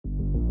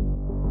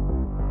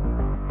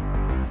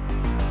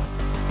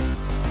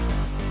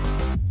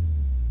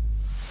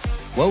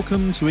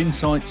Welcome to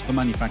Insights for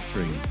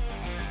Manufacturing,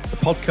 the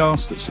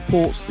podcast that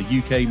supports the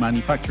UK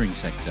manufacturing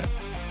sector.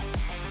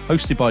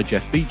 Hosted by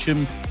Jeff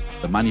Beecham,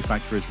 the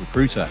manufacturer's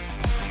recruiter.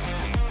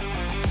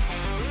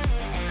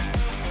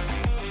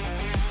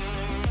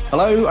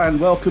 Hello and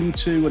welcome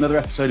to another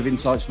episode of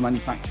Insights for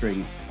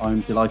Manufacturing.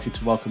 I'm delighted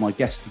to welcome my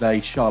guest today,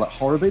 Charlotte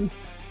Horobin,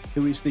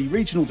 who is the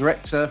Regional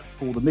Director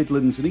for the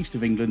Midlands and East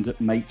of England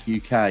at Make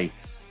UK.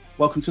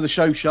 Welcome to the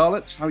show,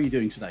 Charlotte. How are you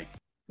doing today?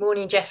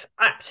 Morning, Jeff.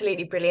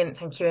 Absolutely brilliant.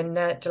 Thank you. And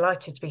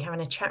delighted to be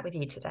having a chat with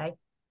you today.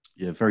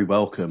 You're very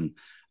welcome.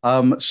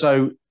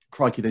 So,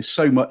 crikey, there's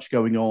so much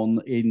going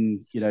on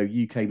in,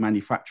 UK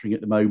manufacturing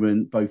at the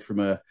moment, both from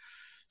an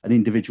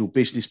individual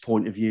business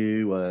point of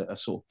view, a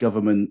sort of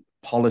government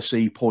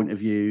policy point of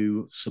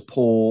view,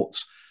 support,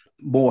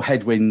 more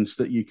headwinds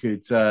that you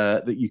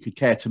could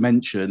care to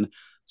mention.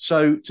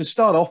 So to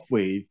start off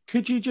with,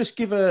 could you just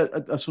give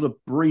a sort of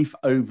brief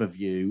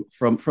overview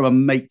from a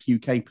Make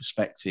UK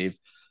perspective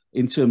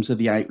in terms of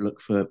the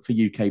outlook for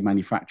UK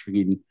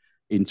manufacturing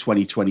in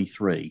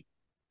 2023?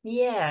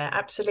 Yeah,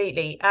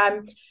 absolutely.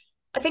 I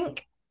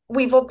think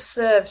we've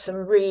observed some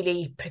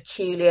really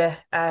peculiar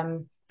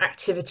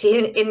activity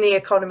in the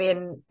economy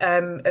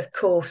and, of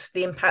course,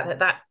 the impact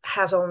that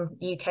has on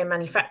UK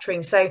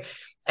manufacturing. So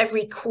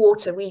every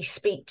quarter we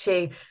speak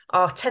to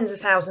our tens of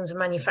thousands of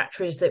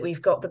manufacturers that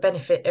we've got the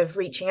benefit of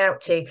reaching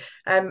out to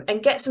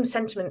and get some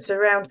sentiments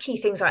around key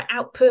things like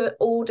output,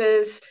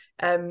 orders,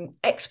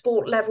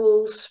 export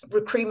levels,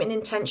 recruitment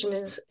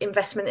intentions,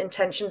 investment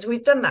intentions.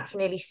 We've done that for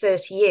nearly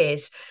 30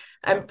 years.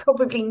 And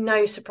probably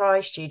no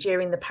surprise to you,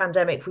 during the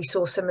pandemic, we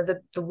saw some of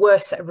the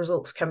worst set of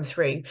results come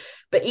through.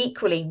 But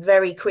equally,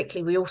 very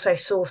quickly, we also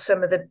saw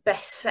some of the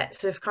best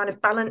sets of kind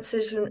of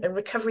balances and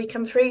recovery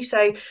come through.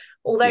 So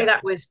although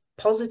that was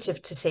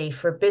positive to see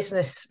for a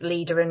business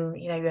leader and,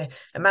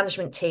 a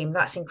management team,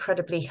 that's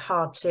incredibly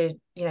hard to,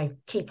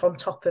 keep on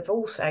top of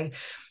also.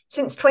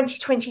 Since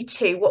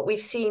 2022, what we've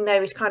seen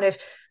though is kind of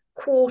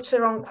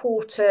quarter on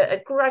quarter,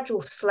 a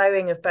gradual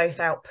slowing of both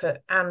output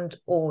and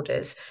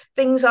orders.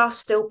 Things are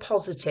still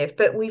positive,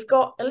 but we've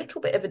got a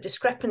little bit of a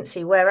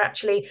discrepancy where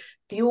actually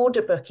the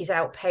order book is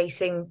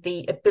outpacing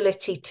the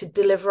ability to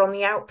deliver on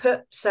the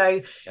output.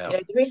 So,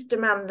 there is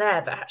demand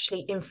there, but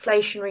actually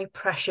inflationary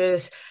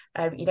pressures,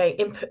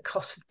 input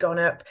costs have gone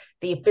up.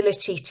 The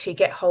ability to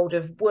get hold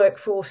of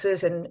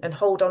workforces and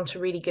hold on to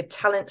really good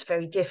talent is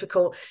very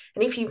difficult.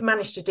 And if you've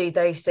managed to do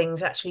those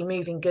things, actually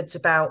moving goods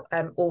about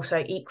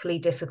also equally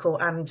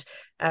difficult and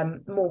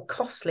more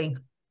costly.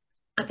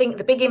 I think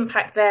the big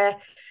impact there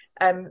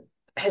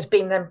has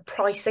been then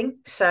pricing.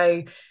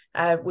 So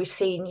we've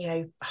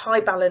seen,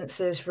 high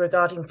balances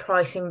regarding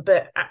pricing,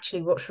 but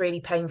actually what's really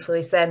painful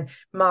is then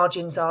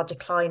margins are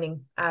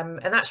declining. And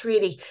that's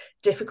really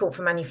difficult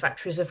for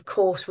manufacturers. Of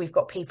course, we've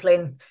got people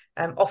in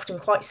often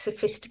quite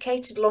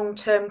sophisticated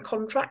long-term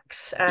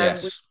contracts.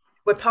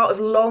 We're part of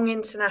long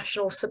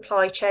international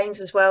supply chains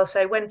as well.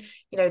 So when,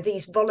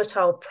 these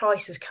volatile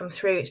prices come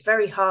through, it's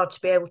very hard to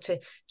be able to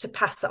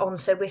pass that on.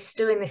 So we're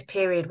still in this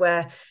period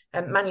where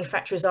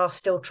manufacturers are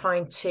still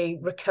trying to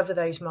recover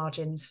those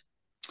margins.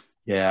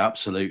 Yeah,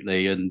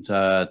 absolutely. And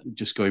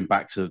just going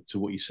back to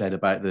what you said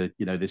about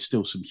there's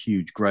still some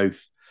huge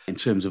growth in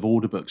terms of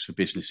order books for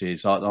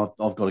businesses. I've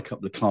got a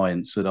couple of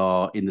clients that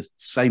are in the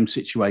same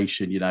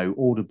situation.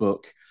 Order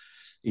book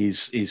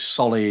is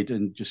solid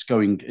and just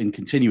going and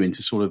continuing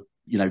to sort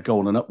of go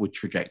on an upward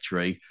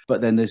trajectory.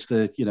 But then there's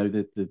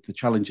the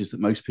challenges that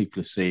most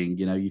people are seeing.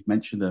 You've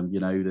mentioned them.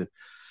 The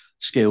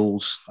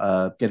skills,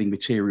 getting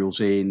materials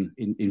in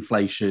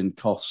inflation,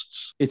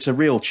 costs. It's a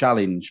real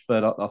challenge,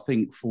 but I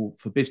think for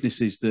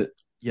businesses that,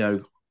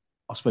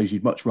 I suppose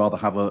you'd much rather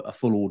have a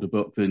full order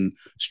book than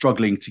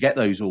struggling to get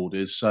those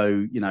orders.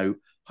 So,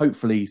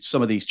 hopefully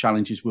some of these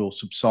challenges will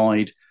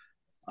subside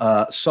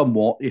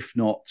somewhat, if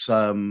not,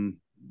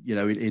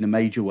 in a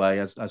major way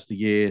as the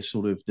year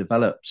sort of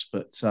develops.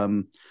 But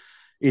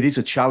it is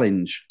a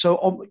challenge.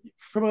 So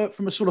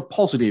from a sort of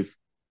positive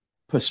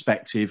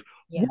perspective,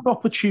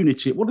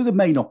 what are the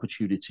main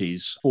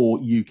opportunities for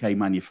UK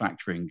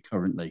manufacturing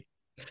currently?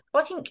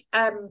 Well, I think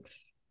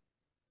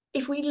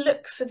if we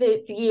look for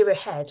the year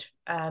ahead,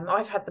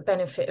 I've had the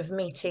benefit of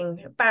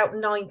meeting about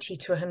 90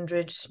 to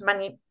 100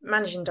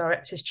 managing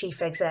directors,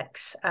 chief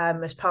execs,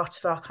 as part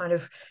of our kind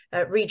of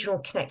regional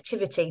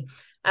connectivity.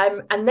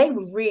 And they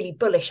were really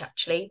bullish,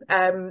 actually.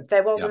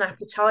 There was an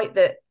appetite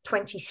that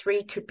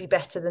 23 could be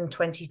better than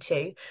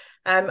 22.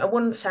 And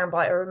one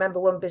soundbite, I remember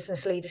one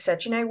business leader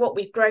said, you know what,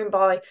 we've grown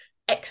by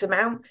X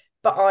amount,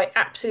 but I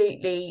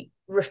absolutely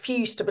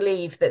refuse to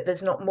believe that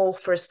there's not more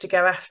for us to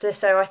go after.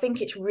 So I think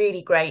it's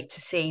really great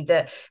to see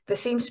that there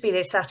seems to be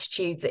this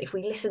attitude that if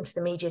we listen to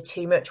the media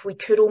too much, we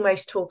could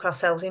almost talk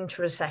ourselves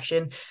into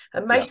recession.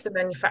 And most of the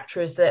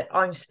manufacturers that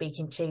I'm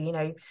speaking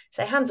to,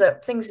 say, hands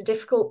up, things are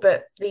difficult,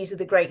 but these are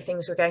the great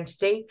things we're going to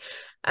do.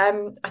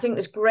 I think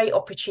there's great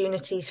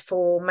opportunities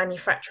for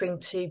manufacturing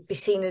to be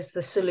seen as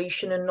the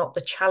solution and not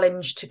the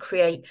challenge, to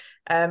create,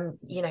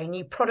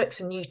 new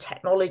products and new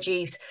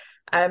technologies.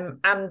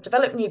 And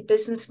develop new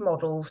business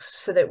models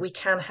so that we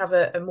can have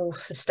a more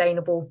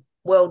sustainable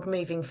world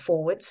moving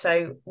forward.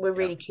 So we're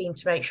really keen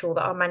to make sure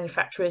that our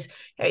manufacturers,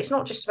 it's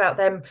not just about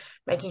them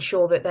making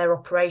sure that their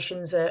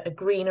operations are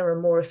greener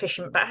and more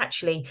efficient, but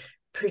actually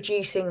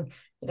producing,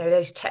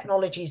 those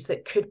technologies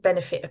that could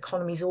benefit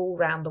economies all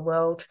around the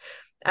world.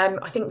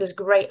 I think there's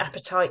great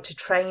appetite to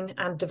train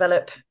and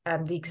develop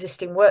the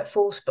existing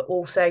workforce, but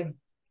also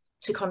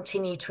to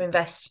continue to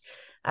invest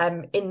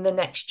in the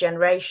next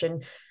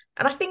generation.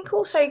 And I think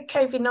also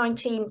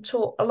COVID-19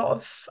 taught a lot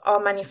of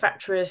our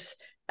manufacturers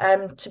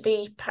to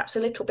be perhaps a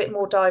little bit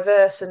more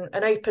diverse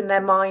and open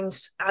their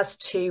minds as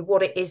to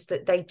what it is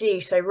that they do.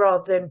 So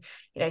rather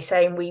than,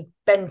 saying we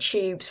bend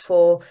tubes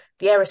for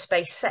the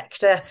aerospace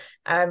sector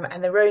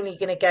and they're only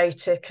going to go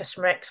to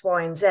customer X,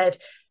 Y, and Z,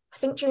 I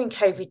think during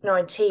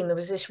COVID-19, there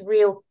was this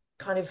real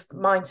kind of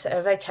mindset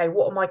of, okay,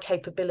 what are my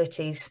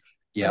capabilities?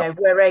 Yeah.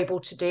 We're able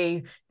to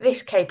do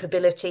this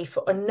capability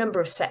for a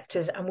number of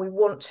sectors, and we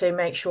want to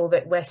make sure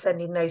that we're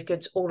sending those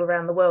goods all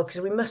around the world,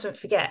 because we mustn't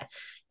forget,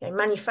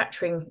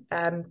 manufacturing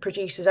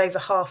produces over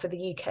half of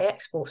the UK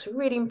exports. So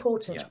really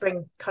important to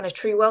bring kind of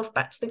true wealth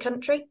back to the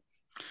country.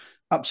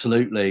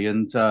 Absolutely.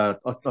 And I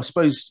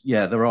suppose,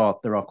 there are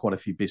quite a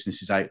few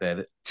businesses out there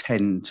that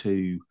tend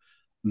to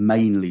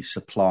mainly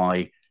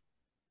supply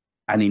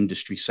an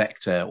industry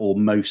sector, or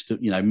most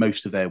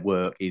of their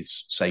work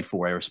is, say,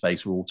 for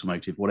aerospace or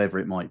automotive, whatever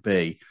it might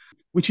be,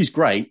 which is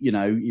great.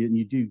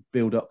 You do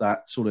build up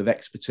that sort of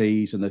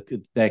expertise, and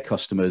their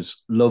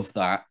customers love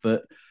that.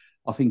 But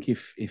I think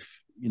if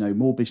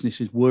more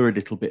businesses were a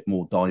little bit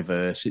more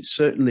diverse, it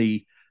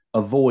certainly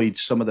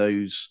avoids some of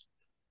those,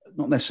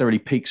 not necessarily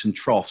peaks and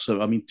troughs.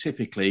 So I mean,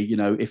 typically,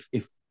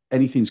 if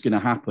anything's going to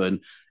happen,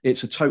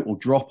 it's a total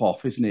drop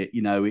off, isn't it?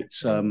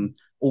 It's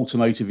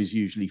automotive is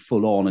usually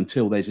full on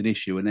until there's an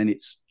issue, and then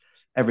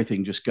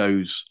everything just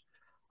goes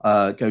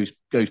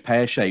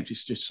pear shaped.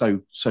 It's just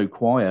so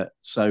quiet.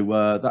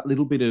 So that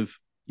little bit of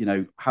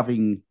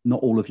having not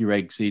all of your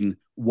eggs in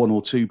one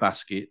or two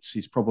baskets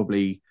is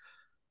probably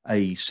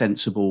a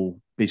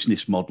sensible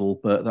business model,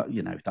 but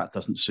that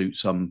doesn't suit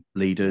some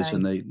leaders,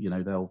 and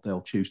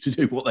they'll choose to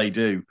do what they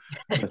do.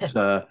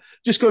 But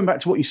just going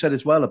back to what you said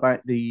as well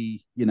about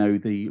we've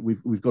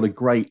got a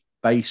great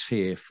base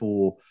here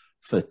for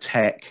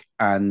tech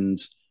and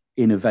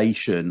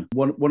innovation.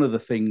 One of the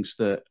things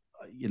that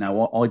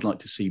I'd like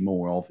to see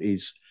more of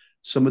is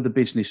some of the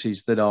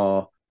businesses that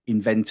are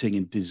inventing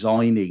and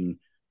designing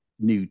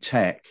new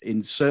tech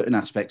in certain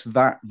aspects.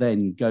 That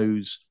then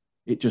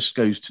just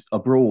goes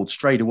abroad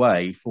straight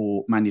away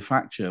for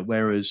manufacture.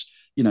 Whereas,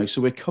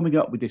 so we're coming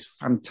up with this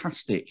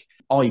fantastic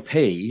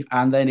IP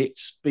and then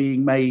it's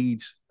being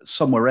made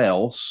somewhere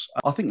else.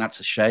 I think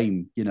that's a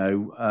shame.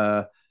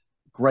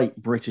 Great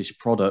British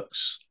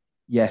products.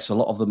 Yes, a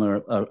lot of them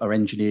are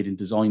engineered and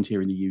designed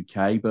here in the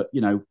UK, but,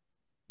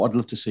 I'd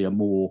love to see a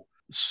more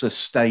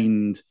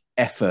sustained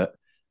effort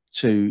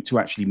to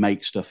actually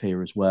make stuff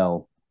here as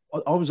well.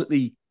 I was at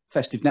the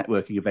festive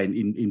networking event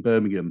in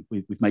Birmingham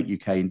with Make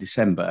UK in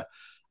December,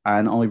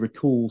 and I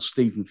recall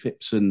Stephen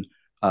Phipson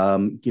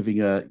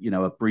giving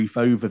a brief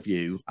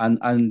overview,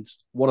 and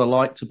what I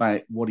liked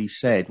about what he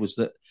said was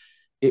that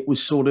it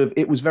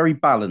was very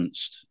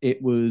balanced.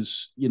 It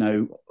was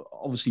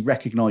obviously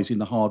recognizing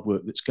the hard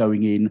work that's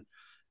going in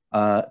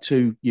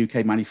to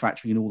UK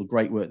manufacturing and all the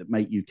great work that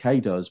Make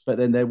UK does, but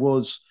then there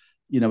was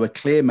a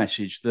clear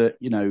message that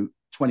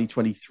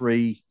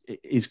 2023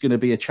 is going to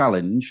be a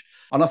challenge.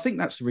 And I think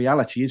that's the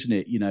reality, isn't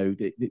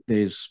it?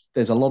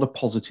 There's a lot of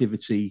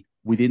positivity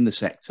within the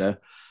sector.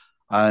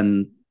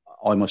 And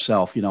I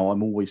myself,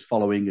 I'm always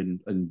following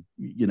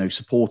and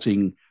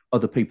supporting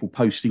other people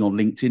posting on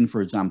LinkedIn,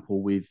 for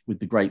example, with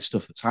the great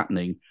stuff that's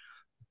happening.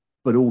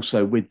 But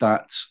also with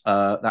that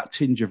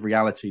tinge of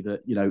reality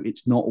that,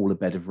 it's not all a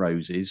bed of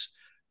roses.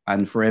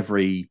 And for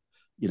every,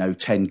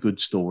 10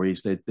 good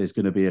stories, there's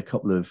going to be a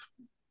couple of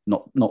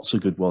not so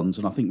good ones.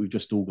 And I think we've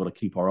just all got to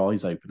keep our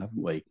eyes open,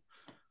 haven't we?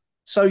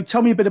 So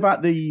tell me a bit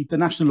about the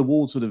national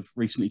awards that have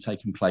recently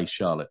taken place,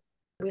 Charlotte.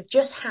 We've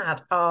just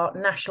had our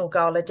national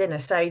gala dinner.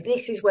 So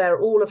this is where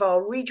all of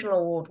our regional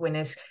award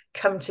winners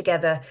come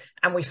together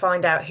and we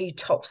find out who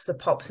tops the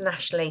pops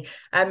nationally.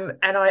 And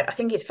I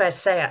think it's fair to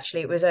say,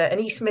 actually, it was an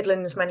East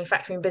Midlands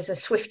manufacturing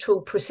business, Swift Tool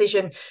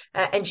Precision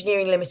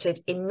Engineering Limited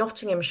in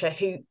Nottinghamshire,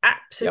 who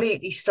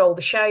absolutely stole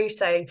the show.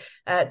 So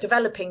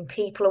Developing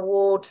People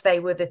Awards, they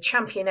were the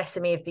champion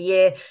SME of the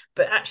year,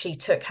 but actually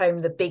took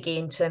home the biggie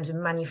in terms of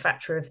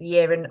manufacturer of the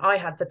year. And I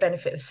had the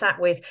benefit of sat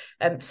with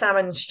Sam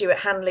and Stuart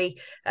Hanley,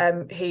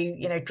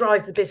 who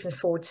drive the business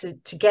forward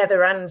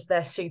together, and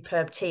their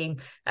superb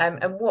team.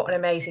 And what an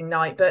amazing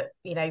night. But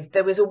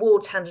there was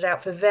awards handed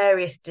out for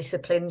various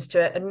disciplines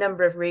to a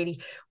number of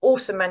really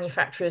awesome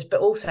manufacturers,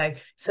 but also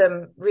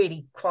some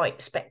really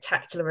quite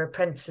spectacular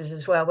apprentices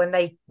as well. When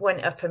they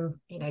went up and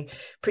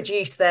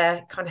produced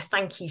their kind of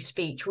thank you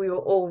speech, we were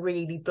all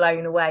really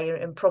blown away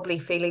and probably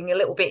feeling a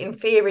little bit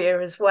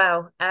inferior as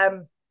well.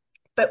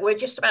 But we're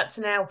just about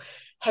to now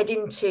head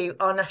into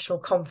our national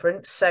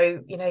conference. So,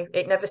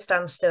 it never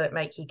stands still at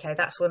Make UK.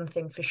 That's one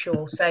thing for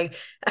sure. So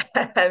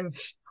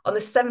On the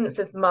 7th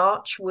of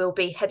March, we'll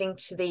be heading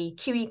to the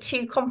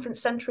QE2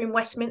 Conference Centre in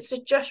Westminster,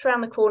 just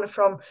around the corner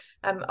from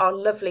our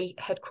lovely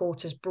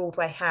headquarters,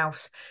 Broadway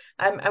House.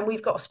 And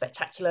we've got a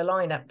spectacular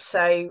lineup.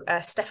 So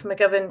Steph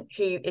McGovern,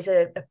 who is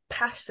a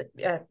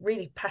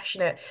really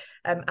passionate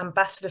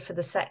ambassador for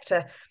the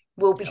sector,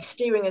 will be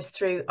steering us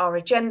through our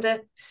agenda.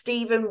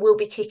 Stephen will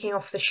be kicking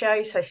off the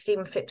show. So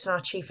Stephen Phipps,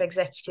 our Chief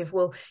Executive,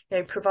 will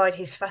provide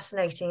his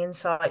fascinating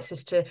insights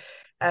as to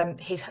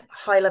his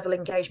high-level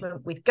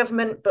engagement with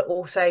government, but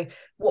also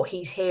what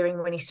he's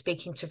hearing when he's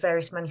speaking to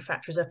various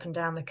manufacturers up and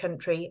down the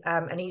country.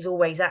 And he's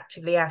always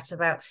actively out and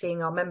about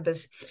seeing our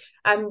members.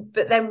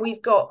 But then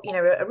we've got,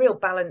 a real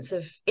balance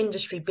of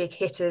industry big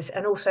hitters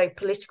and also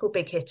political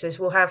big hitters.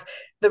 We'll have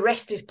the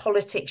Rest is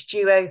Politics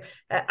duo,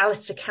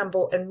 Alistair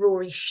Campbell and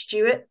Rory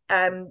Stewart,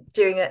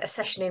 doing a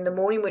session in the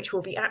morning, which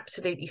will be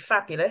absolutely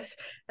fabulous.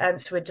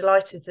 So we're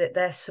delighted that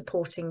they're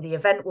supporting the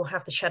event. We'll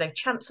have the Shadow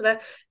Chancellor,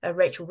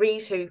 Rachel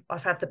Rees, who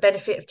I've had the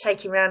benefit of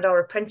taking around our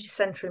Apprentice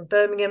Centre in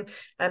Birmingham.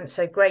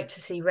 So great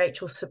to see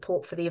Rachel's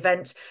support for the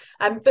event.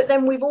 But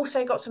then we've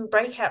also got some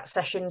breakout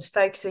sessions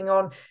focusing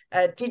on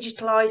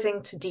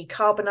digitalising to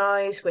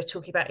decarbonise. We're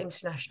talking about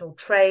international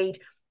trade.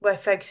 We're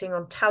focusing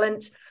on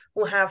talent.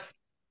 We'll have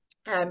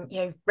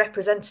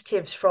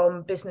representatives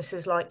from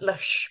businesses like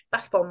Lush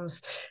Bath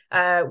Bombs.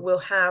 We'll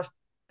have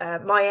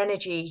My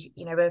Energy,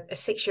 a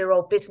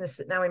 6-year-old business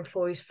that now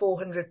employs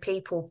 400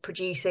 people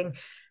producing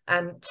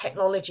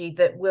technology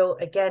that will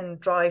again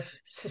drive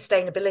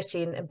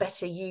sustainability and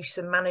better use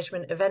and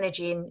management of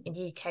energy in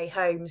UK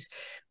homes.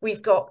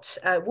 We've got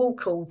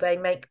Woolcool. They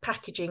make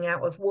packaging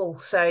out of wool.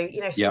 So,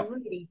 some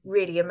really,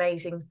 really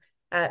amazing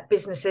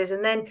businesses.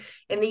 And then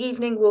in the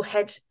evening, we'll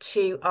head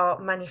to our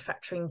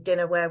manufacturing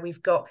dinner where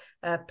we've got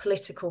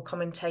political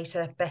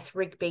commentator Beth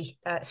Rigby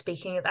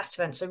speaking at that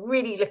event. So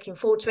really looking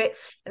forward to it.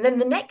 And then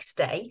the next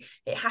day,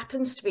 it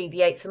happens to be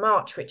the 8th of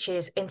March, which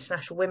is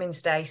International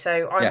Women's Day.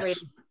 So I'm really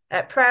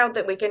proud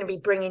that we're going to be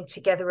bringing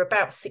together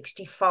about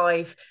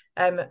 65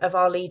 of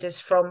our leaders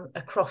from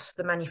across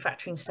the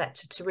manufacturing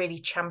sector to really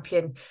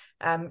champion,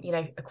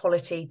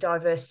 equality,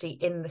 diversity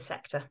in the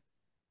sector.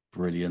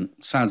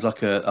 Brilliant. Sounds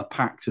like a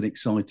packed and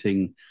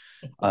exciting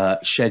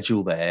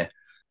schedule there.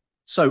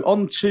 So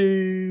on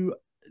to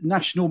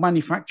National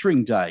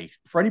Manufacturing Day.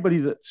 For anybody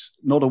that's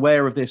not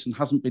aware of this and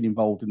hasn't been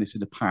involved in this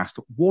in the past,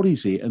 what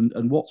is it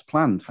and what's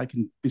planned? How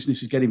can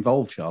businesses get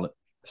involved, Charlotte?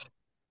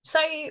 So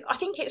I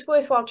think it's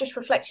worthwhile just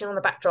reflecting on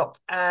the backdrop.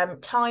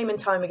 Time and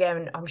time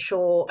again, I'm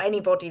sure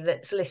anybody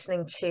that's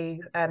listening to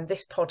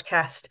this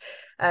podcast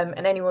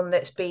and anyone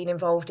that's been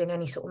involved in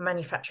any sort of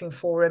manufacturing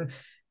forum,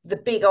 the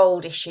big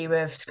old issue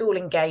of school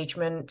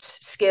engagement,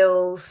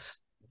 skills,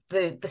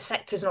 the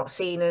sector's not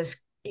seen as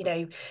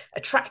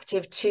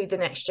attractive to the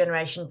next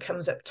generation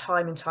comes up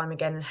time and time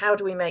again. And how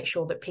do we make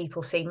sure that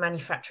people see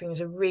manufacturing as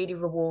a really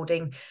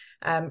rewarding,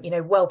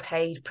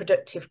 well-paid,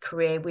 productive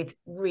career with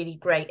really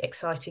great,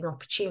 exciting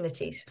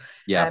opportunities?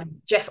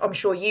 Jeff, I'm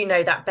sure you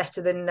know that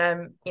better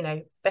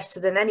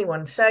than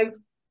anyone. So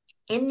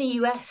in the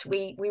US,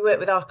 we work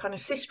with our kind of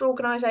sister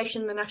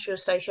organisation, the National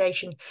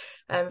Association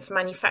for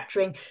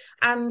Manufacturing.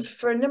 And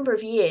for a number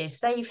of years,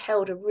 they've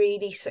held a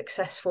really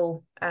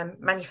successful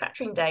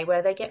manufacturing day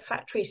where they get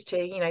factories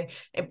to,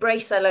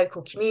 embrace their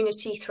local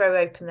community,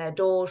 throw open their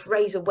doors,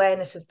 raise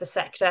awareness of the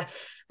sector.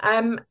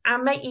 And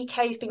Make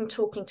UK has been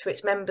talking to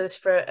its members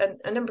for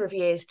a number of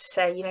years to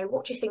say,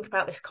 what do you think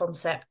about this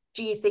concept?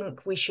 Do you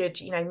think we should,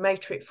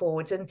 motor it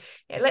forwards? And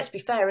let's be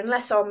fair,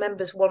 unless our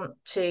members want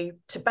to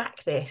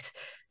back this,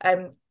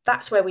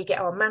 that's where we get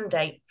our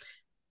mandate.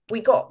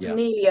 We got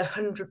nearly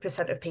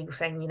 100% of people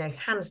saying,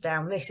 hands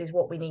down, this is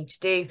what we need to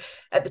do.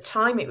 At the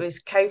time, it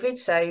was COVID,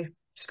 so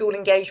school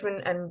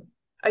engagement and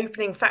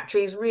opening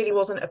factories really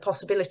wasn't a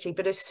possibility.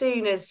 But as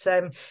soon as,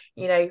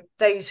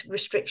 those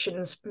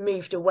restrictions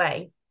moved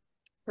away,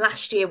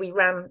 last year we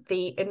ran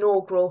the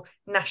inaugural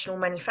National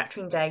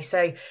Manufacturing Day.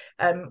 So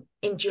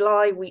in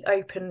July, we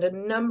opened a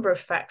number of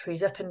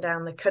factories up and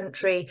down the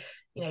country,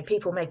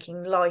 people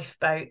making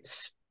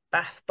lifeboats,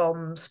 bath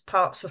bombs,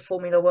 parts for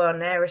Formula One,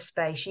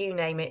 aerospace, you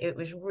name it. It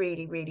was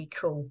really, really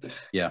cool.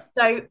 Yeah.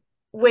 So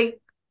we,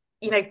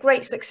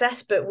 great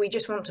success, but we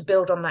just want to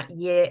build on that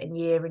year and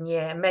year and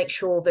year and make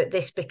sure that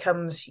this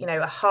becomes,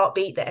 a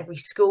heartbeat that every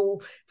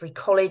school, every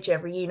college,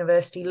 every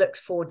university looks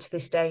forward to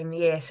this day in the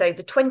year. So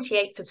the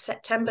 28th of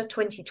September,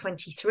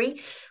 2023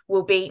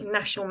 will be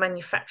National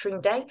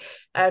Manufacturing Day.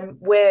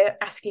 We're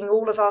asking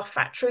all of our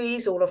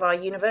factories, all of our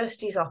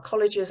universities, our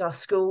colleges, our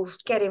schools,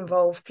 get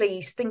involved.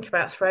 Please think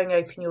about throwing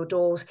open your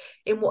doors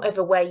in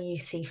whatever way you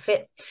see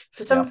fit.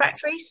 For some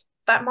factories,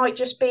 that might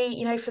just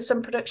be, for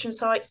some production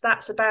sites,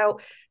 that's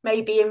about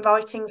maybe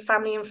inviting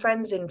family and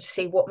friends in to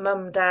see what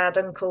mum, dad,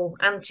 uncle,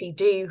 auntie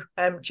do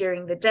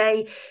during the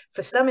day.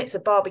 For some, it's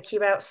a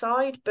barbecue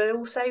outside, but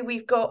also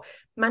we've got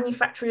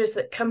manufacturers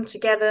that come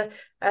together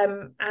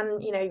and,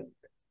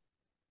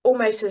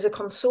 almost as a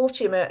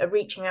consortium are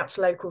reaching out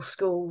to local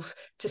schools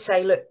to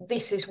say, look,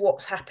 this is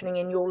what's happening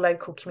in your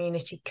local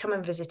community. Come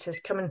and visit us.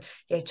 Come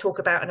and talk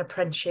about an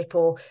apprenticeship,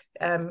 or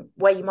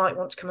where you might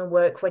want to come and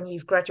work when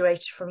you've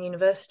graduated from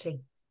university.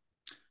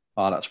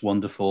 Oh, that's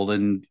wonderful.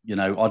 And,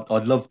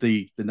 I'd love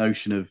the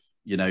notion of,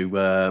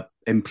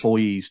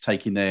 employees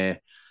taking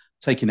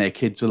their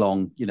kids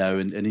along,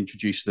 and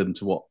introduce them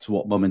to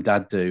what mum and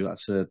dad do.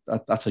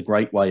 That's a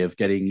great way of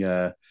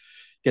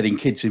getting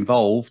kids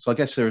involved. So I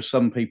guess there are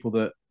some people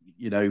that,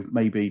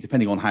 maybe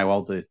depending on how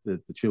old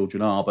the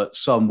children are, but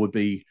some would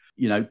be,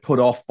 put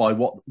off by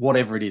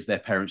whatever it is their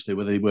parents do,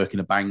 whether they work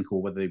in a bank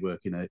or whether they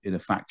work in a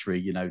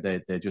factory.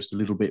 They're just a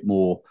little bit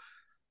more,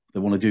 they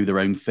want to do their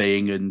own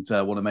thing and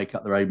want to make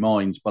up their own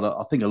minds. But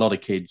I think a lot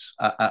of kids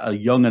at a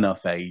young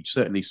enough age,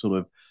 certainly sort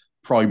of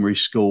primary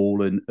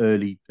school and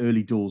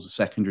early doors of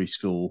secondary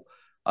school,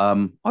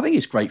 I think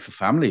it's great for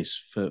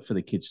families for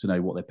the kids to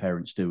know what their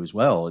parents do as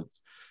well.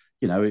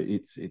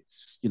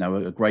 It's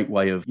a great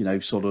way of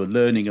sort of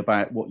learning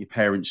about what your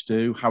parents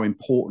do, how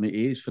important it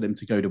is for them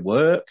to go to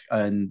work,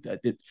 and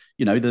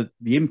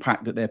the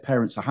impact that their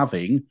parents are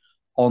having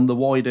on the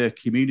wider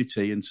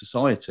community and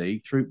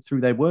society through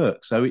their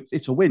work. So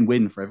it's a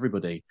win-win for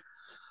everybody.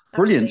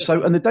 Brilliant.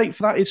 Absolutely. So, and the date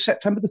for that is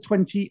September the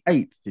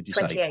 28th, did you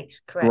say? 28th,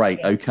 correct. Great.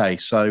 Yeah. Okay.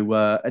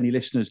 So any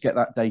listeners, get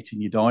that date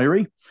in your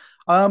diary.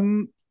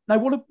 Now,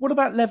 what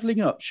about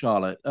levelling up,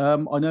 Charlotte? I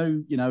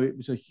know, it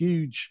was a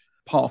huge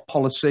part of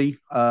policy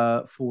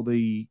for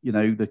I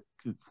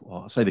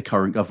say the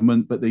current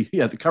government, but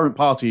the current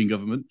party in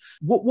government.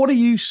 What are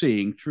you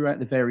seeing throughout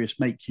the various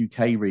Make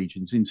UK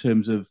regions in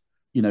terms of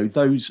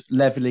those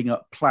levelling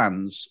up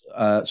plans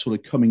sort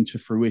of coming to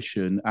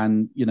fruition,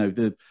 and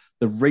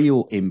the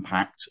real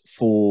impact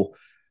for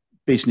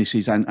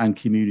businesses and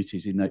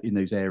communities in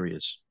those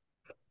areas?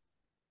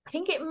 I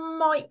think it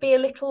might be a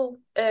little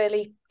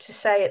early to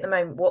say at the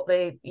moment what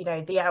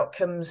the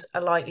outcomes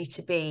are likely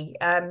to be,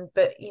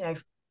 but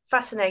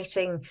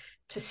fascinating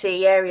to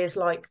see areas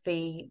like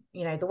the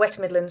West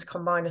Midlands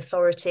Combined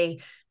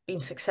Authority been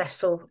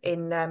successful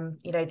in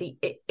the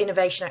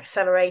Innovation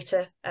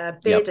Accelerator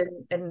bid. Yep.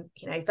 and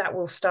that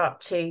will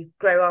start to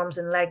grow arms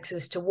and legs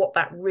as to what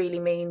that really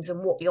means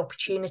and what the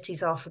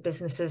opportunities are for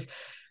businesses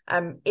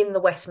in the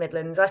West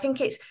Midlands. I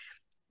think it's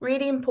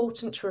really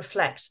important to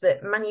reflect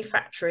that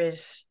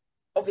manufacturers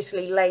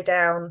obviously lay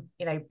down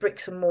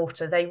bricks and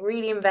mortar. They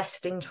really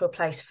invest into a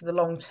place for the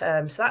long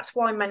term. So that's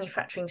why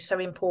manufacturing is so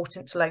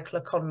important to local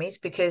economies,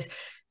 because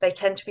they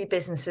tend to be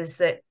businesses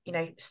that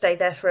stay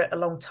there for a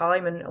long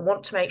time and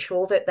want to make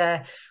sure that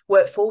their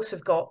workforce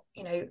have got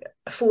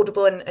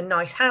affordable and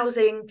nice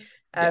housing,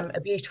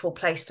 a beautiful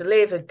place to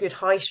live, a good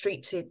high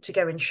street to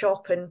go and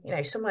shop,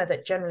 and somewhere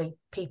that generally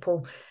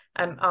people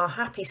are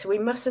happy. So we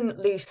mustn't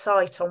lose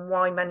sight on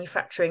why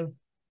manufacturing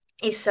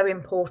is so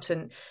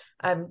important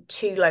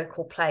to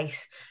local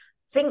place.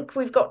 I think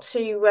we've got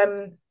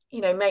to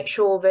make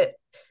sure that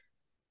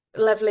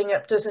levelling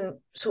up doesn't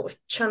sort of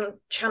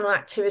channel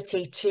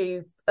activity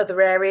to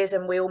other areas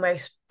and we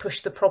almost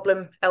push the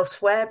problem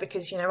elsewhere,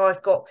 because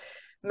I've got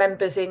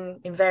members in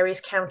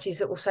various counties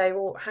that will say,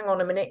 well, hang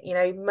on a minute,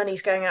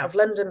 money's going out of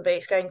London but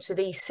it's going to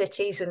these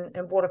cities,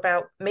 and what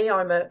about me?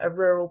 I'm a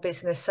rural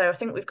business. So I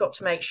think we've got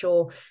to make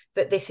sure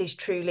that this is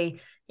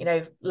truly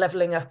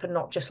levelling up and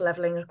not just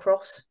levelling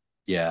across.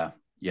 Yeah,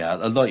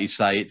 like you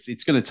say,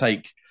 it's going to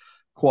take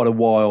quite a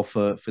while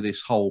for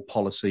this whole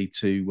policy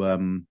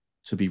to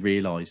be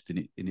realised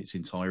in its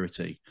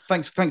entirety.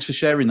 Thanks for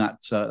sharing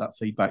that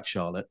feedback,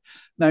 Charlotte.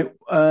 Now,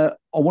 I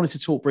wanted to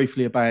talk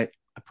briefly about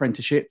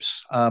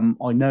apprenticeships.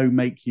 I know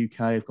Make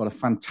UK have got a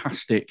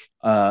fantastic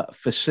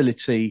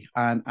facility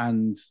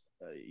and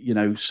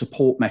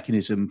support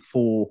mechanism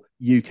for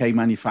UK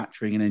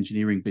manufacturing and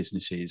engineering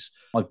businesses.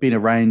 I've been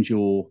around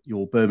your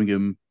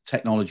Birmingham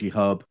Technology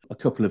Hub a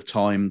couple of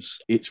times.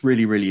 It's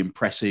really, really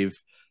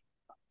impressive.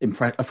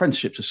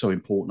 Apprenticeships are so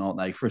important, aren't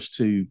they, for us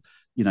to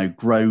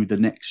grow the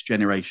next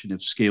generation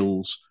of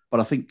skills. But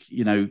I think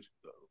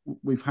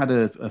we've had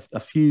a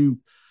few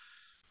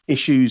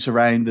issues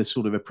around the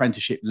sort of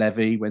apprenticeship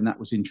levy when that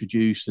was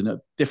introduced, and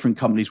different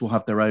companies will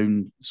have their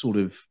own sort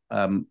of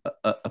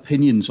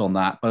opinions on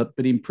that. But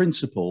in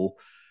principle,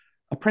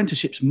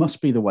 apprenticeships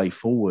must be the way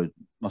forward,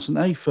 mustn't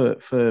they, for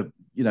the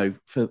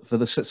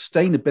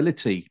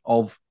sustainability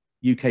of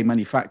UK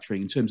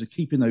manufacturing in terms of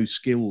keeping those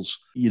skills,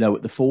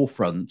 at the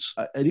forefront.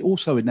 And it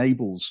also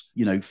enables,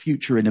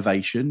 future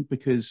innovation,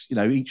 because,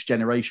 each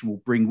generation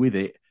will bring with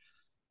it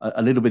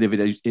a little bit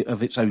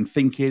of its own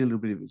thinking, a little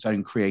bit of its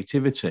own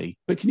creativity.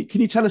 But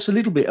can you tell us a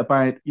little bit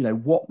about,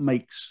 what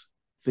makes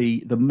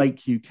the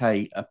Make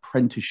UK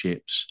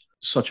apprenticeships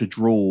such a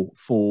draw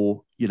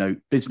for,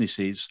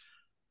 businesses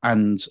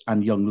and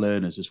young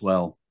learners as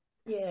well?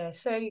 Yeah,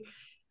 so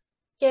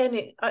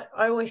again,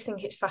 I always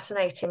think it's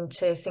fascinating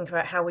to think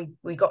about how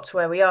we got to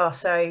where we are.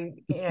 So,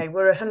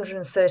 we're a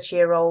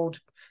 130-year-old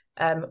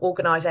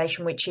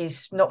organisation which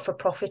is not for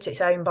profit. It's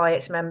owned by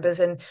its members,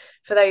 and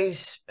for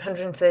those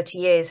 130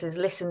 years has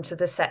listened to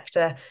the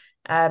sector,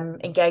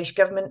 engaged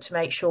government to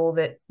make sure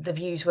that the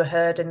views were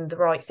heard and the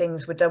right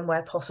things were done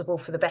where possible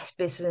for the best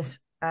business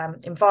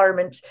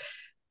environment.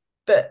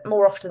 But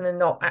more often than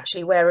not,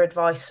 actually, where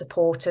advice,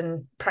 support,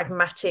 and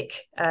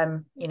pragmatic,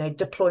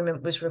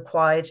 deployment was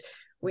required,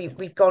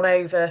 we've gone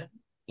over,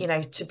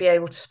 to be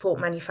able to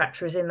support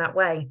manufacturers in that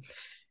way.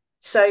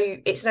 So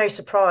it's no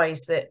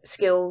surprise that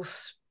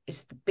skills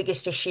is the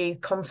biggest issue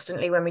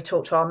constantly when we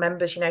talk to our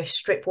members.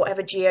 Strip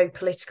whatever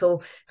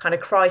geopolitical kind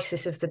of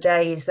crisis of the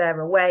day is there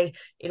away,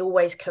 it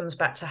always comes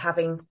back to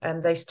having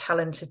those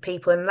talented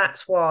people. And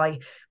that's why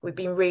we've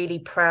been really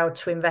proud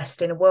to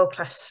invest in a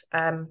world-class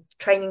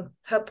training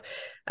hub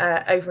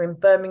over in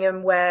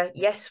Birmingham, where,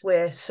 yes,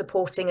 we're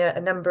supporting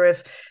a number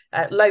of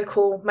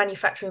local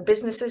manufacturing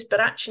businesses, but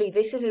actually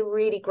this is a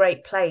really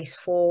great place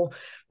for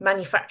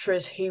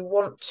manufacturers who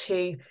want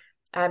to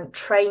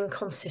train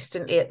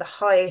consistently at the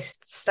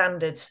highest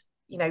standards.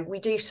 We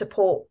do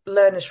support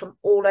learners from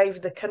all over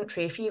the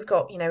country. If you've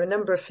got, a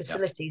number of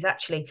facilities,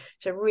 actually,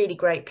 it's a really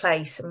great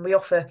place. And we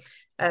offer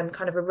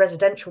kind of a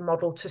residential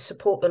model to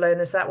support the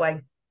learners that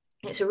way.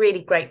 It's a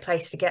really great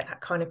place to get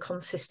that kind of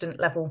consistent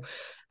level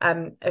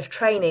of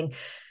training.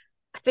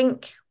 I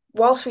think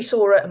whilst we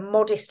saw a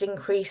modest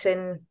increase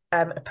in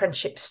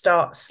apprenticeship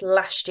starts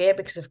last year,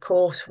 because of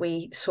course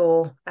we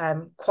saw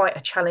quite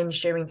a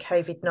challenge during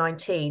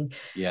COVID-19,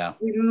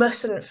 we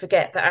mustn't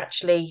forget that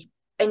actually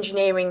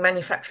engineering,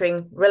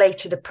 manufacturing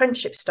related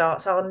apprenticeship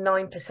starts are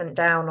 9%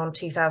 down on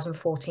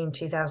 2014,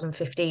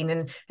 2015.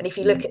 And if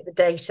you look at the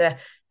data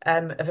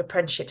of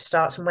apprenticeship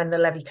starts and when the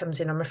levy comes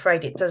in, I'm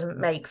afraid it doesn't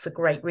make for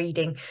great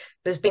reading.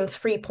 There's been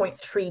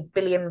 £3.3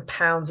 billion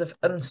of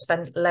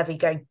unspent levy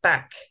going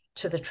back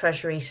to the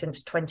Treasury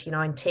since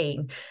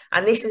 2019.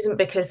 And this isn't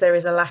because there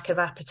is a lack of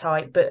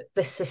appetite, but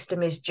the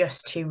system is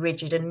just too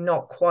rigid and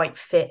not quite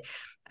fit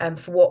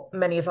for what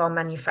many of our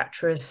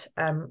manufacturers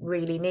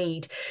really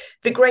need.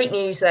 The great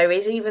news, though,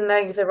 is even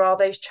though there are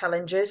those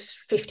challenges,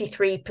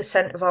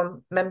 53% of our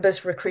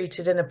members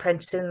recruited an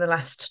apprentice in the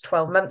last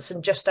 12 months,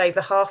 and just over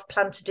half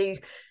plan to do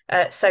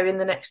so in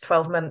the next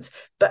 12 months.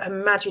 But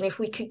imagine if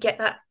we could get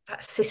that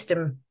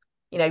system,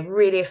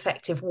 really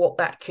effective, what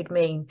that could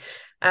mean.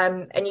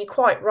 And you're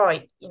quite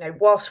right,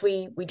 whilst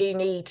we do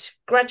need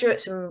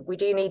graduates and we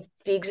do need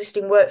the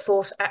existing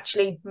workforce,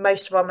 actually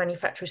most of our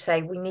manufacturers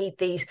say we need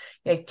these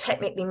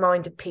technically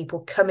minded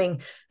people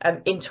coming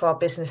into our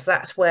business.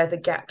 That's where the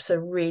gaps are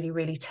really,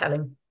 really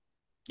telling.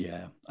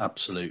 Yeah,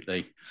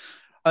 absolutely.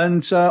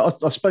 And I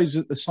suppose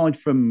aside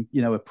from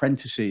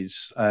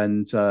apprentices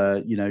and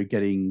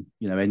getting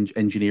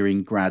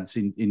engineering grads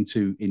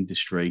into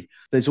industry,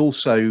 there's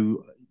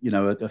also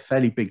a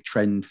fairly big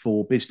trend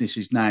for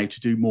businesses now to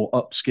do more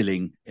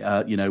upskilling,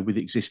 with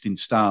existing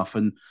staff.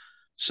 And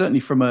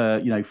certainly from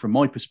from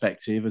my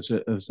perspective as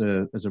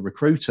a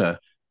recruiter,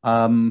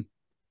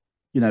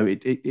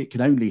 it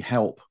can only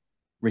help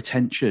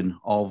retention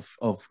of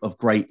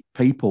great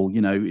people.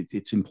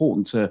 It's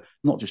important to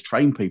not just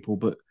train people,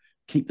 but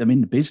keep them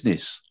in the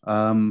business.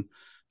 So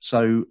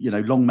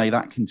long may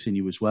that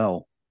continue as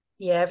well.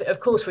 Yeah, of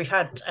course, we've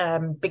had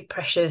big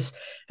pressures,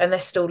 and they're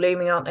still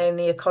looming, aren't they, in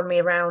the economy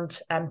around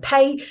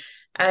pay.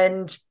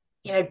 And,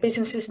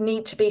 businesses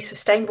need to be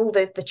sustainable.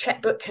 The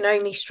checkbook can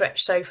only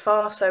stretch so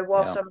far. So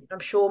whilst I'm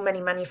sure many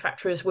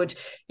manufacturers would,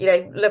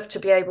 love to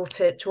be able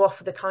to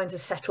offer the kinds of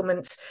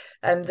settlements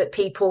that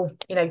people,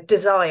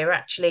 desire,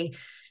 actually,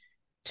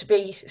 to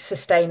be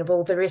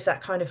sustainable, there is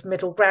that kind of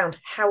middle ground.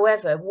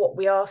 However, what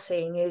we are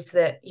seeing is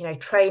that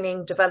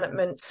training,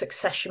 development,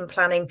 succession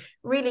planning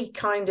really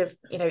kind of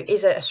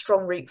is a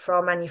strong route for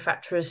our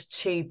manufacturers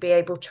to be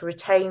able to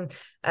retain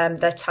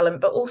their talent,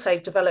 but also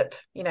develop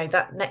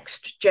that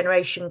next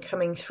generation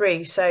coming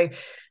through. So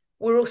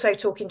we're also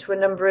talking to a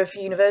number of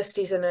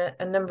universities and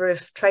a number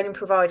of training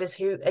providers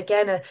who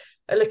again are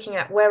looking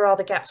at where are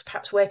the gaps,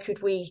 perhaps where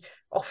could we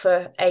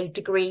offer a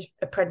degree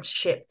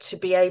apprenticeship to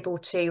be able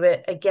to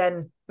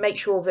again make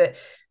sure that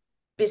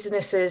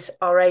businesses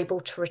are able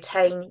to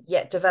retain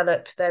yet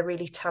develop their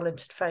really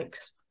talented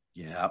folks.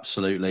 Yeah,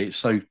 absolutely. It's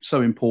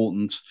so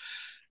important.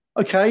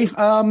 Okay,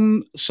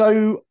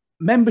 so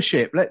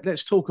membership.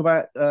 Let's talk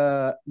about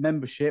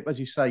membership. As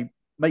you say,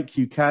 Make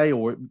UK,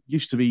 or it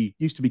used to be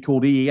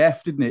called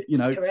EEF, didn't it?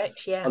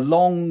 Correct. Yeah. A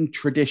long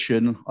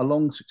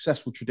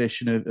successful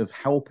tradition of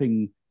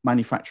helping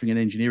manufacturing and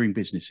engineering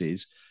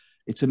businesses.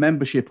 It's a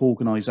membership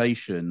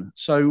organisation.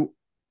 So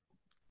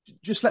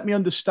just let me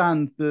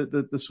understand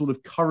the sort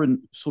of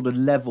current sort of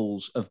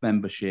levels of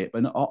membership,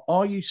 and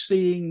are you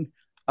seeing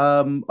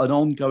an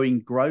ongoing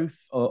growth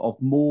of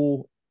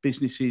more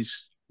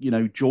businesses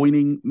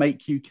joining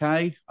Make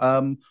UK?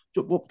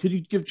 Could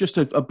you give just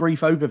a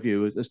brief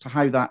overview as to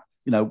how that,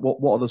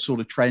 what are the sort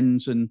of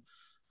trends and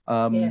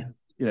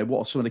what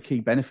are some of the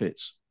key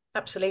benefits?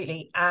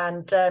 Absolutely.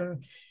 And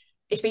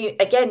it's been,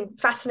 again,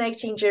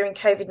 fascinating during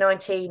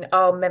COVID-19.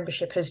 Our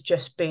membership has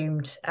just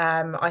boomed.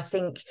 I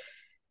think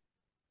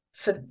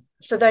for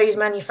those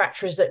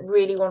manufacturers that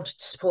really wanted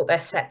to support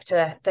their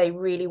sector, they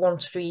really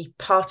want to be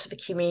part of a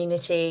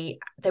community,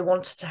 they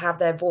wanted to have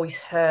their voice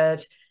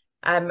heard,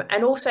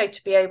 And also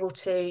to be able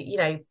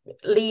to,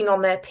 lean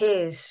on their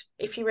peers.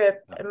 If you're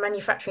a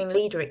manufacturing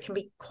leader, it can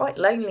be quite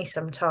lonely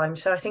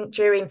sometimes. So I think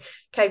during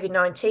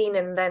COVID-19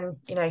 and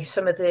then,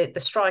 some of the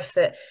strife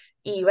that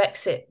EU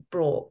exit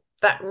brought,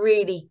 that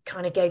really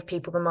kind of gave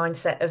people the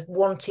mindset of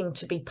wanting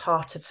to be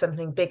part of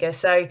something bigger.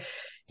 So,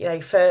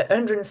 for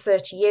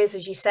 130 years,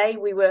 as you say,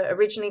 we were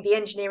originally the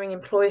Engineering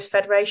Employers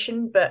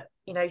Federation, but,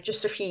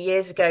 just a few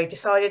years ago,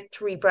 decided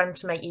to rebrand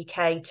to Make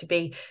UK to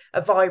be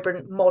a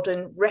vibrant,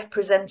 modern,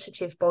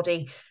 representative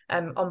body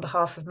on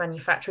behalf of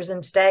manufacturers.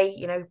 And today,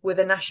 we're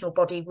the national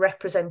body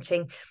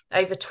representing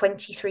over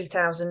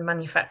 23,000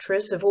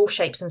 manufacturers of all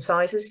shapes and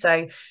sizes.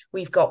 So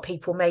we've got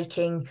people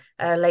making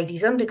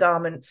ladies'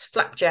 undergarments,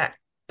 flapjack,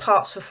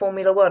 parts for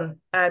Formula One.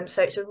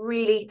 So it's a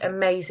really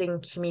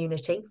amazing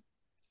community.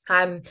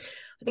 I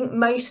think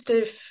most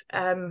of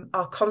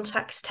our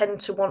contacts tend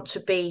to want to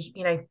be,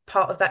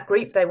 part of that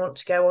group. They want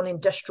to go on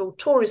industrial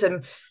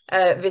tourism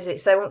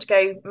visits. They want to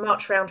go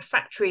march around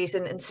factories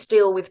and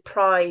steal with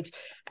pride.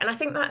 And I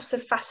think that's the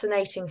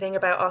fascinating thing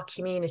about our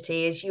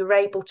community is you're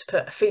able to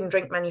put a food and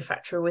drink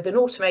manufacturer with an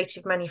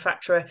automotive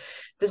manufacturer.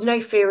 There's no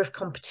fear of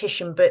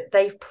competition, but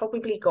they've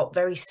probably got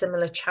very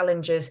similar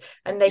challenges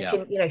and they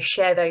can,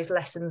 share those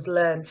lessons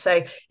learned.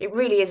 So it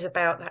really is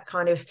about that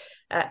kind of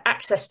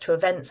access to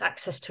events,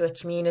 access to a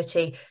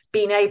community,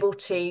 being able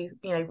to,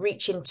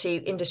 reach into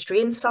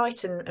industry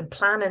insight and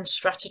plan and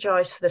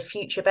strategize for the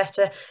future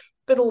better.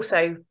 But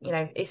also,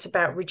 it's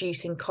about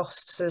reducing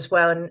costs as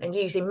well and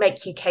using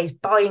Make UK's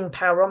buying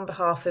power on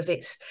behalf of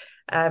its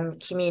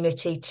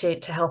community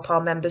to help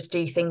our members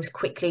do things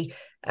quickly,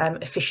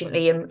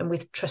 efficiently and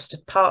with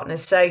trusted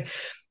partners. So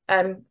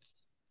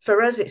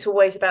for us, it's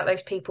always about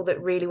those people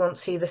that really want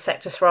to see the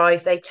sector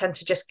thrive. They tend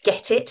to just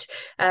get it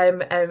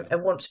and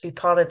want to be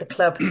part of the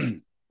club.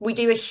 We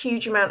do a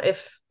huge amount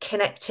of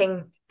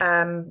connecting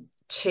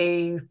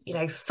to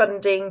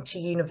funding, to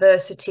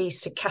universities,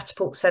 to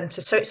catapult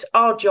centres. So it's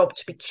our job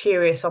to be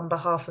curious on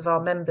behalf of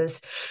our members.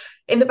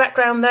 In the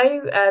background,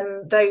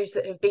 though, those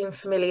that have been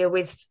familiar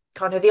with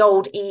kind of the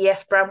old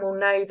EEF brand will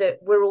know that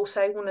we're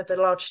also one of the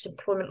largest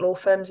employment law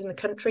firms in the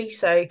country.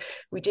 So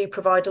we do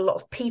provide a lot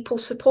of people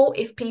support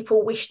if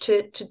people wish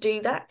to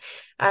do that.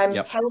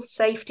 Health,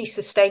 safety,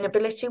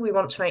 sustainability. We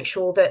want to make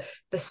sure that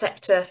the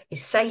sector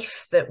is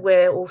safe, that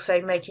we're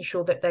also making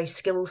sure that those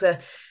skills are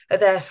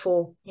there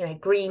for,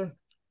 green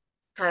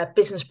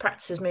business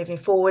practices moving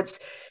forwards,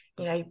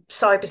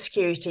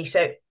 cybersecurity.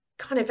 So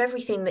kind of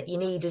everything that you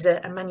need as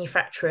a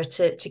manufacturer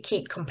to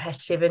keep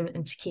competitive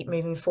and to keep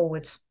moving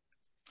forwards.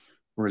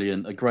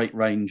 Brilliant. A great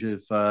range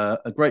of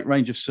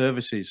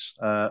services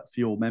for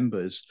your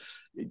members.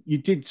 You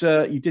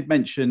did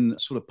mention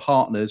sort of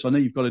partners. I know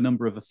you've got a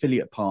number of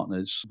affiliate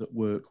partners that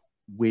work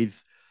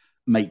with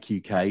Make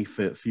UK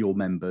for your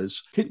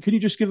members. Can you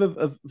just give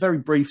a very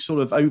brief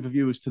sort of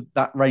overview as to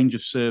that range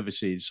of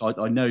services?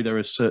 I know there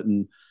are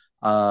certain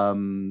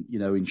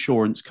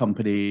insurance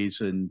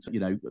companies and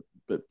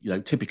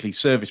typically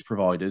service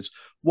providers.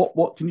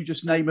 What can you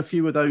just name a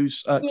few of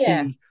those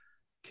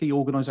key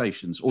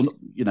organisations, or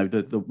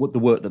the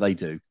work that they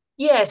do?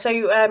 Yeah,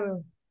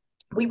 so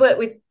we work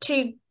with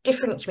two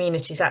different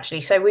communities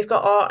actually. So we've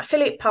got our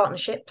affiliate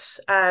partnerships.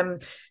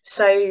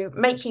 So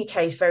Make UK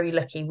is very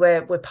lucky.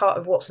 We're part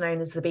of what's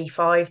known as the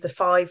B5, the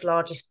 5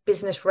 largest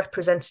business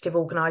representative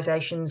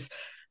organisations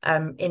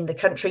in the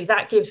country.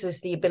 That gives us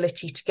the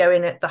ability to go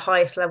in at the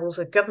highest levels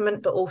of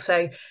government, but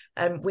also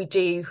we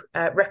do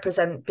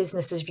represent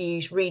businesses'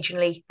 views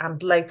regionally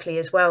and locally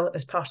as well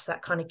as part of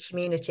that kind of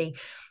community.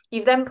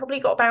 You've then probably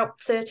got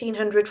about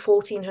 1,300,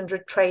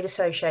 1,400 trade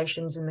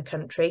associations in the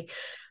country.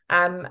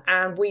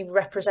 And we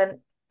represent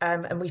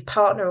and we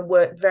partner and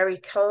work very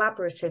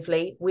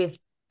collaboratively with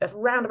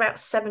around about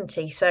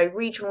 70. So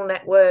regional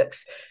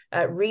networks,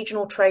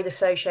 regional trade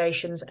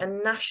associations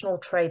and national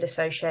trade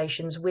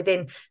associations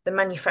within the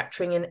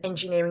manufacturing and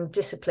engineering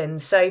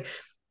disciplines. So,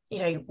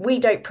 we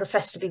don't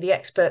profess to be the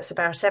experts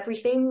about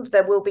everything.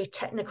 There will be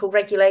technical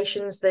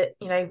regulations that,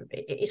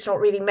 it's not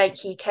really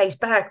Make UK's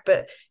bag,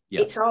 but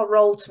it's our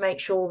role to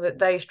make sure that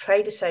those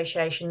trade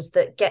associations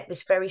that get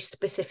this very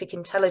specific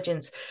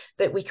intelligence,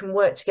 that we can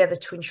work together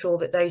to ensure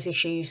that those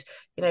issues,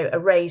 are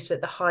raised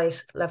at the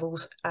highest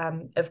levels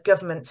of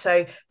government.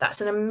 So that's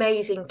an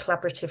amazing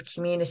collaborative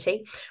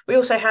community. We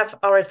also have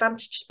our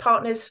Advantage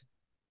partners,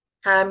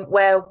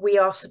 where we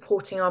are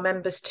supporting our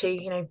members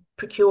to,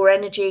 procure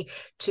energy,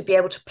 to be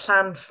able to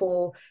plan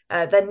for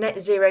their net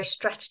zero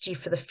strategy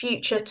for the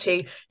future,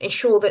 to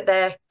ensure that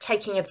they're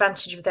taking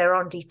advantage of their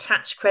R&D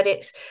tax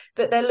credits,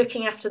 that they're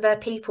looking after their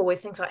people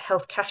with things like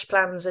health cash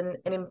plans and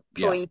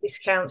employee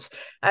discounts,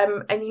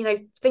 and,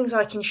 things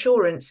like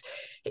insurance.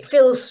 It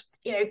feels,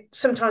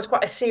 sometimes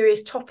quite a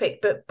serious topic,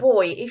 but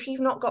boy, if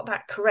you've not got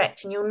that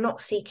correct and you're not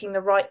seeking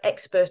the right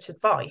expert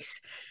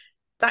advice,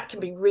 that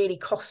can be really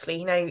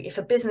costly. If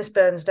a business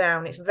burns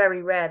down, it's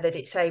very rare that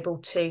it's able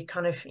to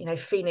kind of,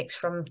 phoenix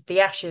from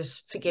the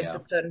ashes, forgive the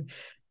pun,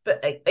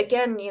 But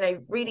again,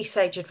 really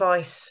sage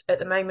advice at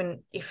the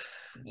moment.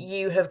 If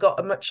you have got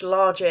a much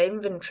larger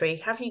inventory,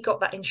 have you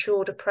got that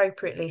insured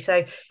appropriately?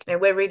 So,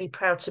 we're really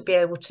proud to be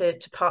able to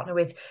partner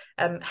with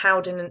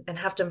Howden, and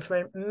have done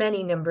for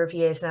many number of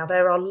years now.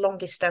 They're our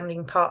longest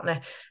standing partner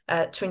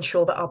to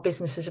ensure that our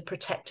businesses are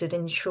protected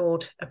and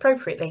insured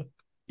appropriately.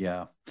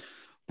 Yeah.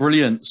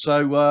 Brilliant.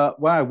 So,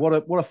 wow,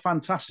 what a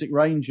fantastic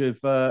range of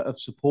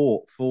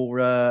support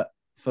for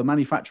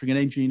manufacturing and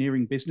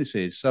engineering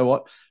businesses.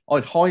 So,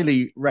 I'd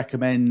highly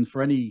recommend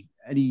for any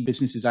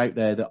businesses out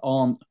there that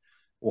aren't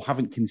or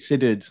haven't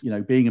considered,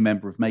 being a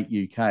member of Make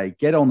UK,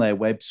 get on their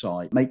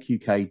website,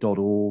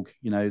 makeuk.org.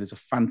 There's a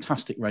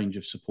fantastic range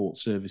of support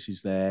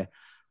services there.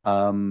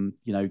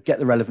 Get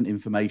the relevant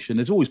information.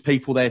 There's always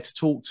people there to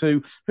talk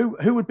to.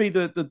 Who would be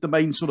the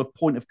main sort of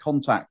point of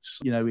contacts,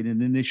 in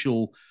an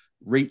initial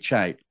reach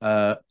out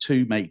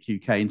to Make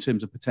UK in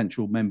terms of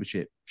potential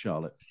membership,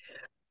 Charlotte?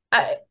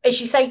 As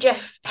you say,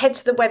 Jeff, head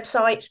to the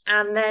website,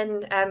 and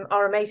then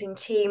our amazing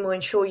team will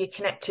ensure you're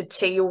connected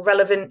to your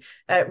relevant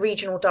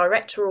regional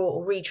director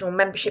or regional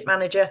membership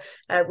manager.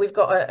 We've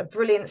got a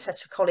brilliant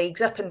set of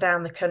colleagues up and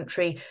down the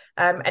country,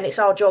 and it's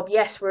our job.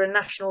 Yes, we're a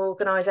national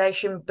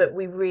organisation, but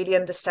we really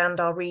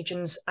understand our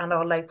regions and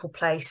our local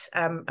place,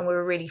 and we're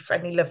a really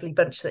friendly, lovely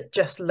bunch that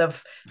just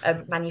love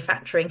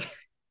manufacturing.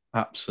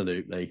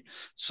 Absolutely.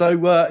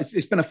 So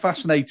it's been a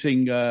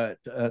fascinating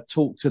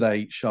talk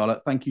today,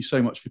 Charlotte. Thank you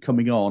so much for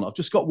coming on. I've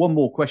just got one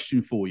more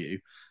question for you.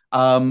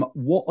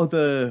 What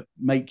other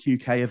Make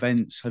UK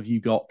events have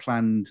you got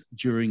planned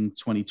during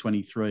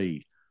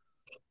 2023?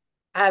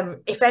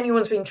 If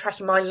anyone's been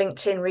tracking my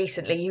LinkedIn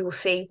recently, you will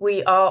see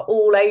we are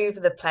all over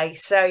the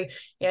place. So,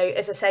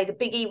 as I say, the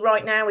biggie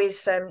right now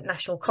is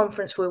National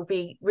Conference. We'll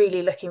be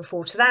really looking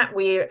forward to that.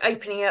 We're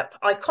opening up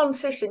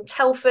Iconsis in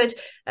Telford.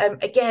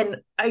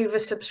 Again,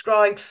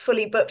 oversubscribed,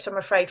 fully booked, I'm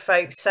afraid,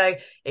 folks. So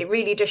it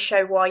really does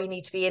show why you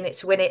need to be in it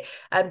to win it.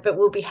 But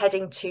we'll be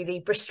heading to the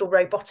Bristol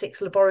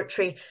Robotics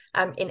Laboratory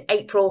in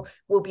April.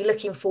 We'll be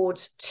looking forward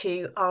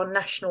to our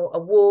national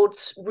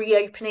awards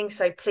reopening.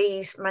 So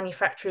please,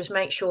 manufacturers,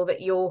 make sure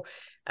that you're,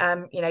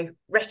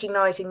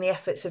 recognising the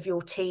efforts of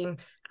your team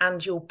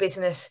and your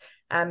business.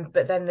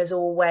 But then there's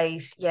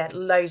always,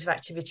 loads of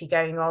activity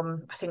going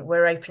on. I think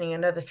we're opening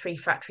another 3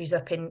 factories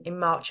up in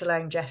March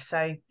alone, Jeff.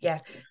 So,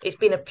 it's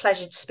been a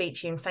pleasure to speak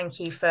to you, and thank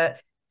you for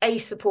A,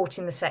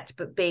 supporting the sector,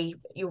 but B,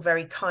 your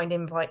very kind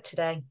invite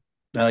today.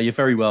 You're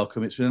very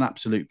welcome. It's been an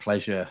absolute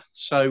pleasure.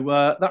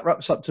 So that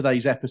wraps up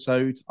today's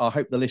episode. I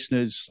hope the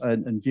listeners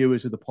and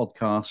viewers of the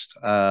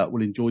podcast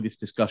will enjoy this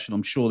discussion.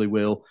 I'm sure they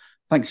will.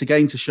 Thanks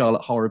again to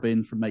Charlotte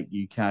Horobin from Make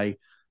UK.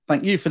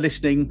 Thank you for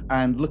listening,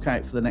 and look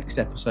out for the next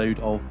episode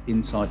of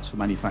Insights for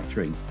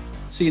Manufacturing.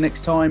 See you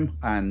next time,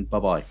 and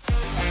bye-bye.